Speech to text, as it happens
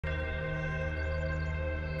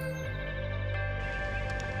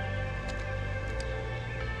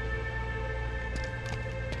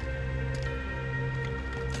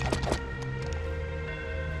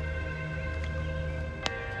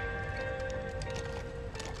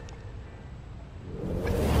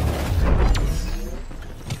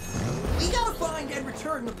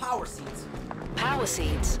power seeds. Power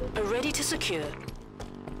seeds are ready to secure.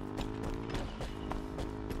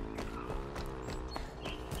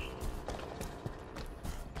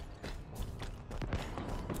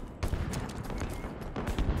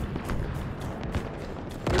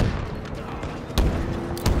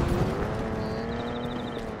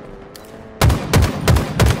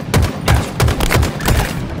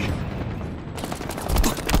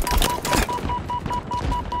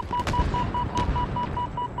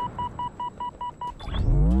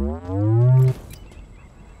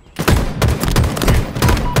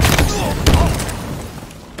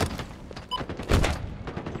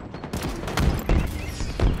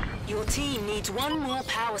 Your team needs one more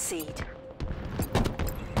power seed.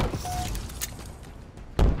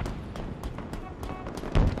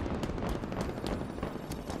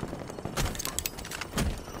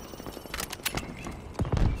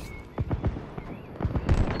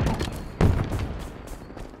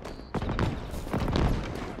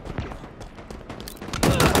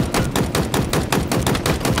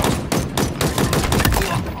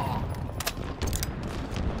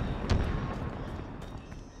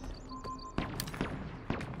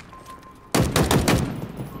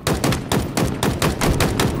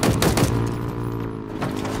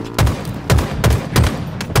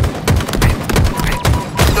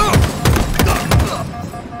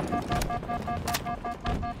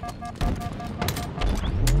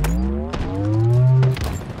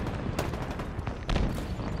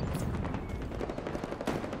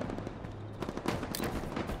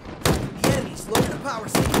 Power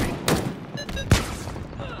seed.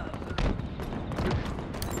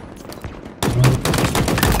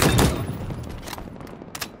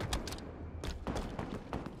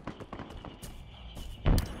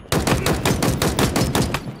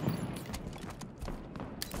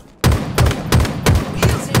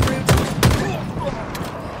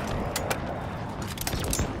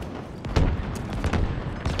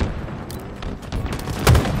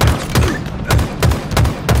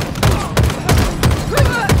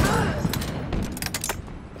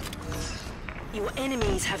 Your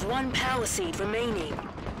enemies have one power seed remaining.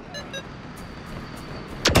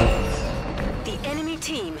 The enemy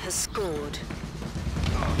team has scored.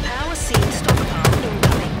 Power seed stockpile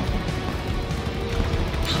incoming.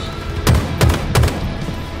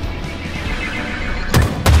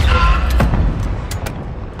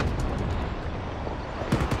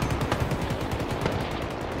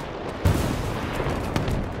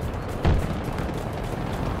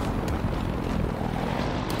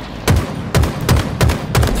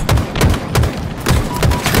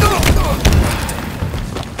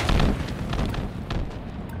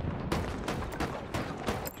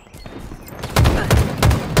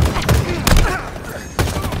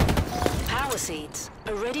 Seeds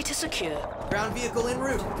are ready to secure. Ground vehicle en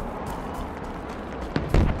route.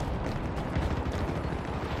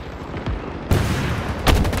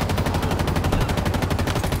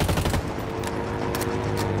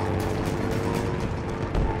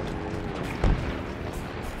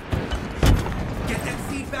 Get that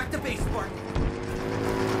seed back to base park.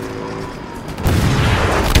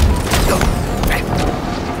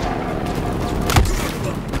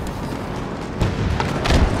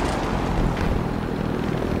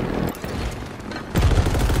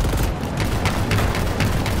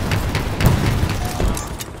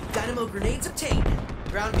 Grenades obtained.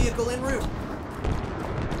 Ground vehicle en route.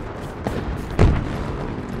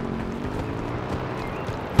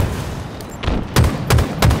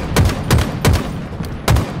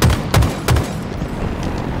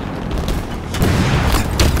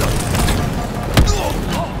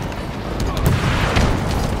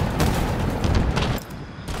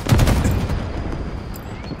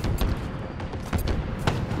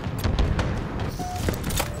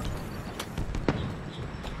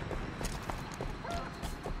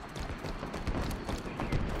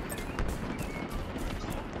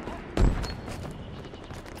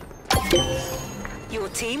 Your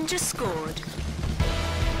team just scored.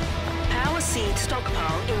 Power seed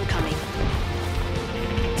stockpile incoming.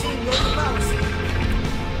 Team loading power seed.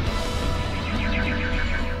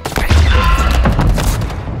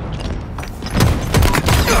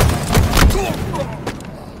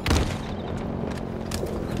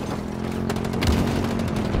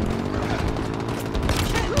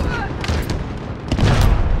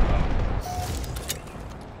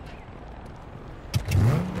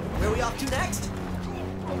 Where are we off to next?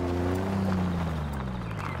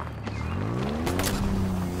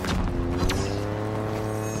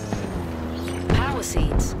 Power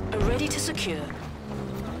seeds are ready to secure.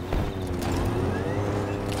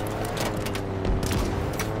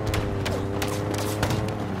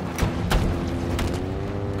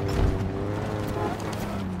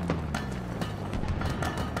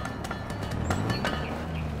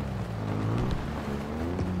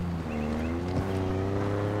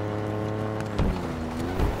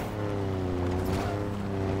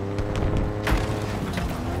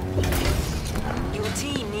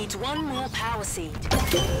 one more power seed.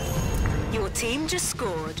 Your team just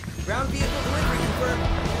scored. Ground vehicle delivery confirmed.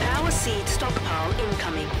 Power seed stockpile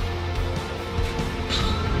incoming.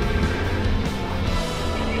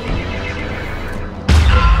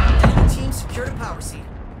 Enemy team secured a power seed.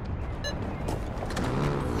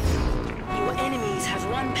 Your enemies have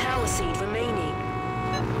one power seed remaining.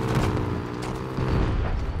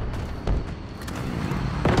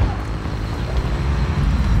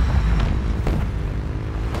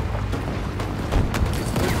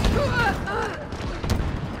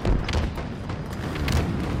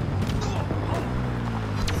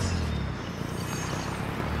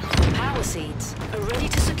 Power seeds are ready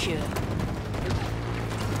to secure.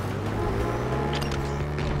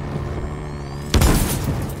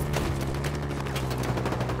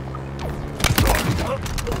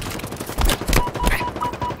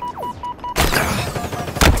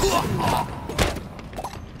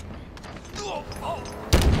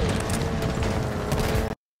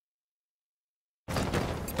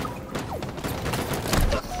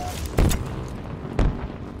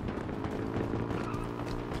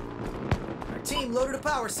 Team loaded a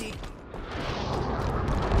power seed.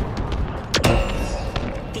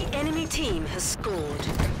 The enemy team has scored.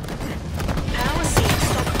 Power seed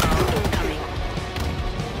stockpile incoming.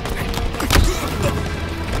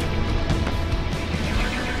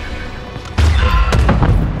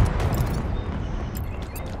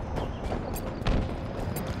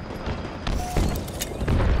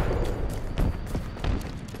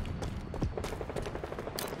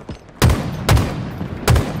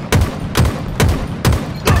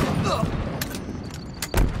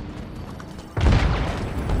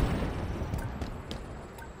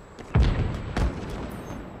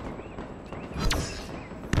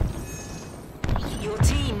 Your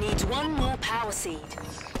team needs one more power seed.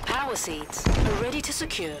 Power seeds are ready to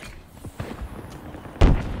secure.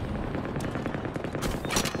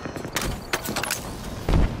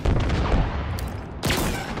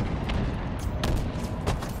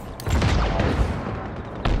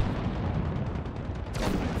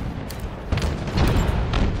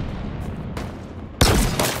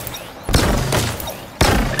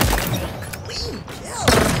 Clean kill.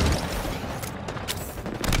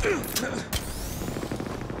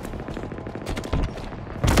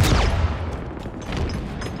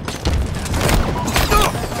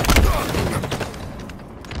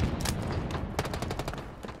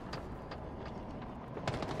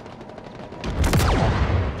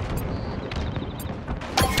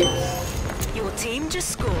 Your team just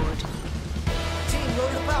scored. Team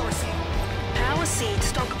loaded a power seed. Power seed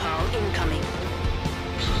stockpile incoming.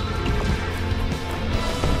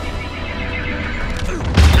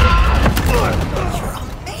 You're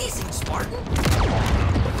amazing, Spartan.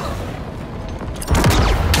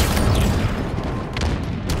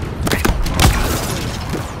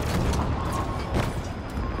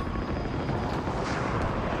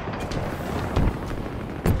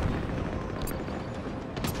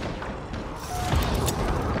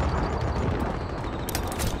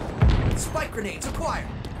 Spike grenades acquired.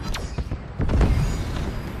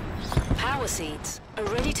 Power seeds are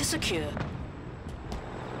ready to secure.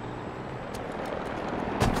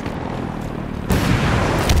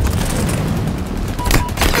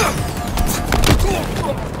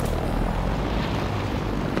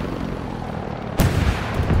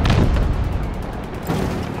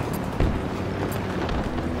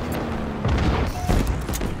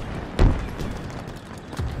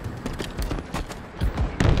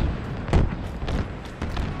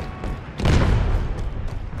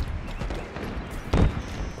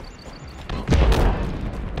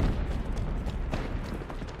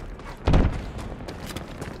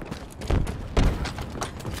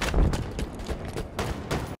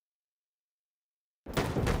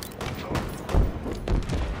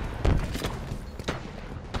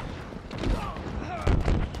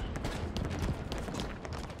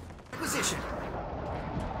 Position.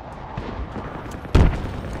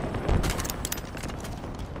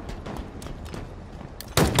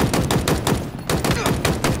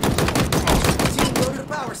 Team loaded a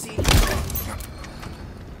power seed.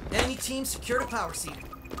 Enemy team secured a power seed.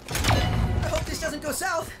 I hope this doesn't go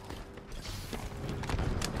south.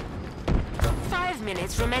 5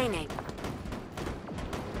 minutes remaining.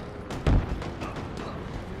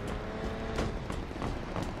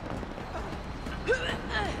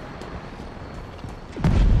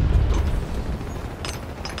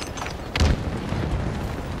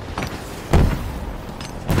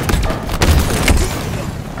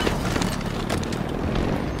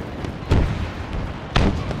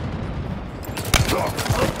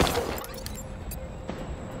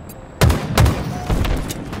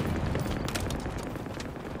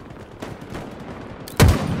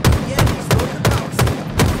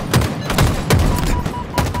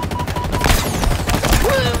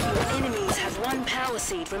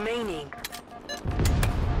 seed remaining.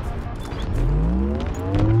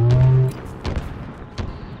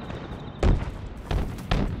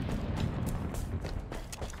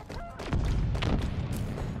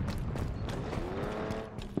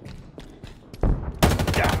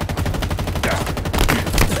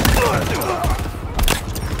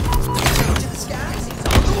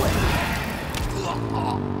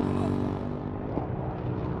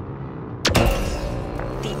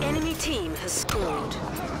 The enemy team has scored.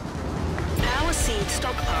 Power seed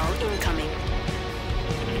stockpile incoming.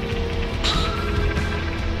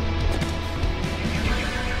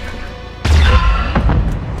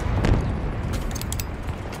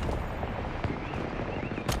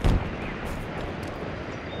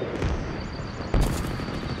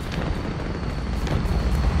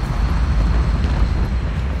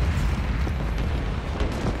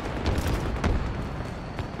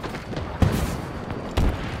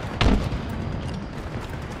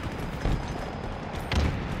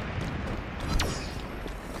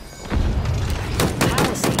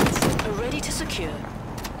 Secure.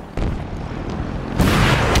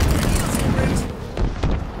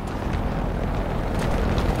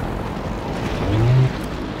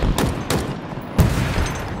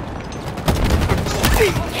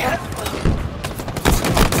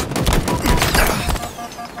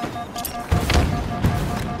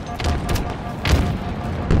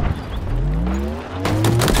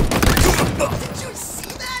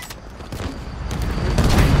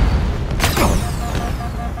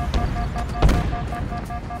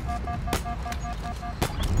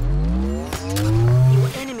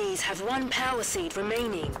 Have one power seed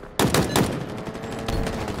remaining.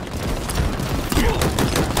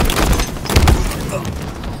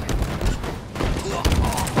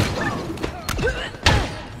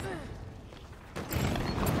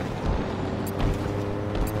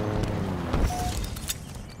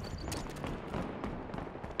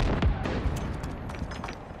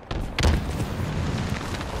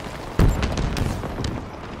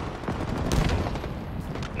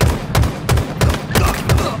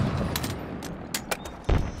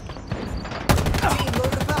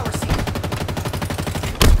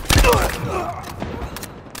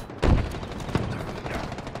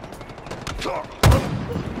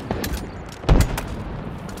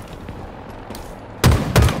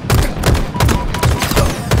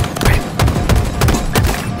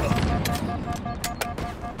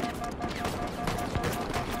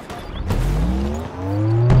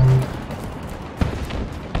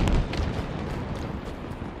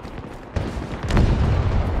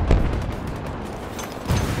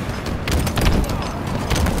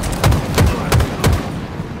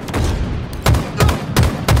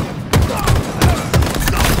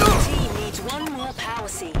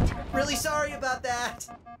 Really sorry about that.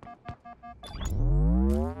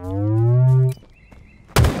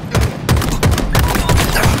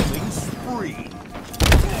 Spree.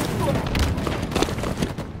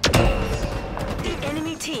 The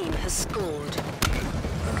enemy team has scored.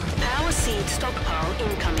 Power seed stockpile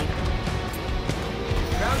incoming.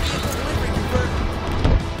 Ground vehicle delivery confirmed.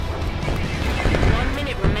 1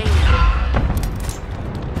 minute remaining.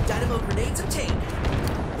 Dynamo grenades obtained.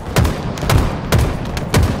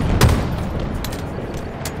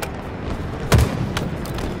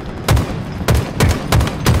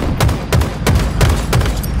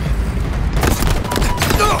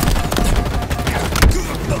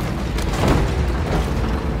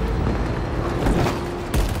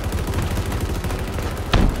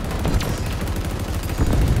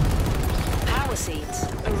 Seeds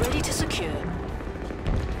are ready to secure.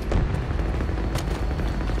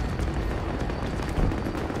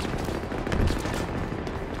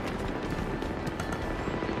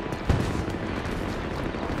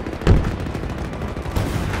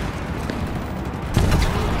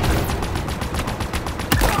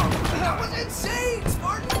 That was insane,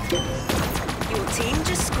 Spartan! Your team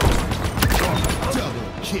just scored. Double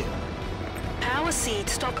kill. Power seed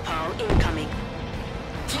stockpile incoming.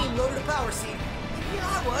 Team loaded a power seed. Here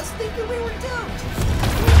I was thinking we were doomed.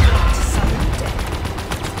 Welcome to sudden death.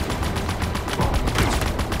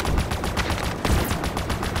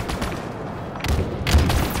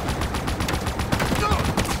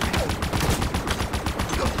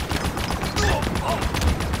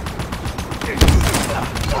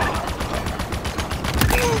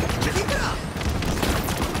 Keep it up!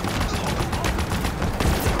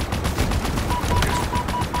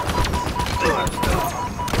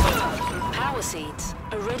 Power seeds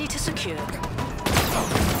are ready to secure.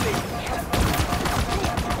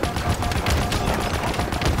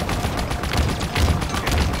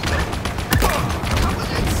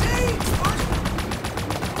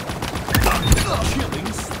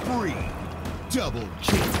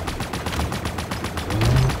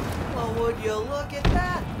 Would you look at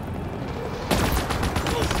that?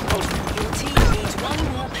 Your team needs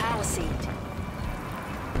one more power seed.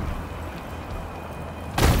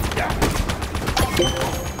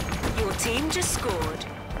 Your team just scored.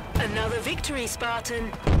 Another victory,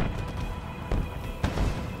 Spartan.